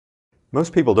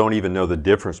Most people don't even know the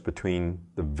difference between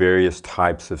the various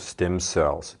types of stem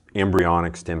cells,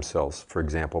 embryonic stem cells, for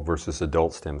example, versus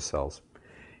adult stem cells.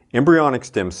 Embryonic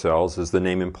stem cells, as the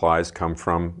name implies, come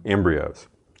from embryos.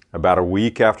 About a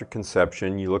week after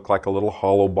conception, you look like a little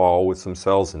hollow ball with some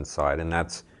cells inside, and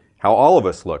that's how all of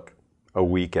us look a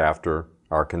week after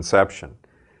our conception.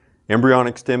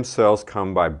 Embryonic stem cells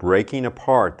come by breaking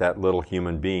apart that little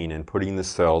human being and putting the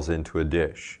cells into a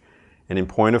dish. And in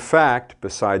point of fact,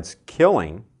 besides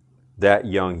killing that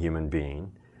young human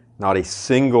being, not a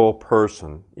single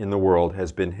person in the world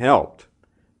has been helped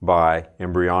by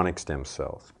embryonic stem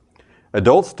cells.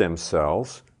 Adult stem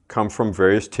cells come from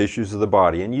various tissues of the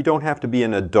body, and you don't have to be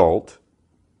an adult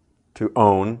to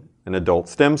own an adult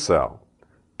stem cell.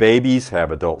 Babies have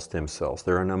adult stem cells.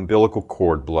 They're in umbilical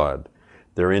cord blood.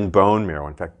 They're in bone marrow.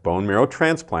 In fact, bone marrow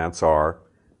transplants are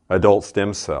adult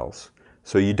stem cells.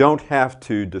 So you don't have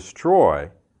to destroy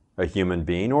a human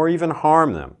being or even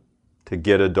harm them to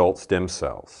get adult stem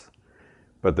cells.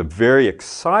 But the very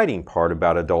exciting part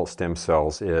about adult stem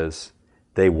cells is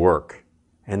they work.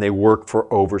 And they work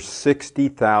for over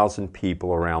 60,000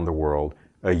 people around the world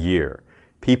a year.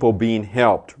 People being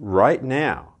helped right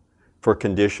now for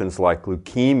conditions like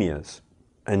leukemias,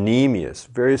 anemias,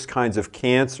 various kinds of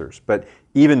cancers, but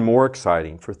even more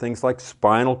exciting for things like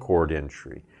spinal cord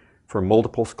injury, for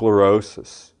multiple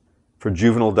sclerosis, for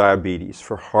juvenile diabetes,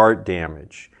 for heart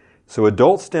damage. So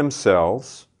adult stem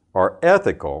cells are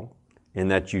ethical in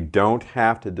that you don't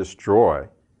have to destroy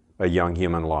a young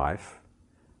human life,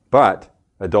 but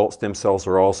adult stem cells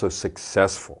are also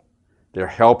successful. They're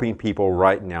helping people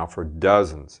right now for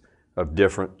dozens of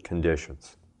different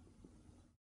conditions.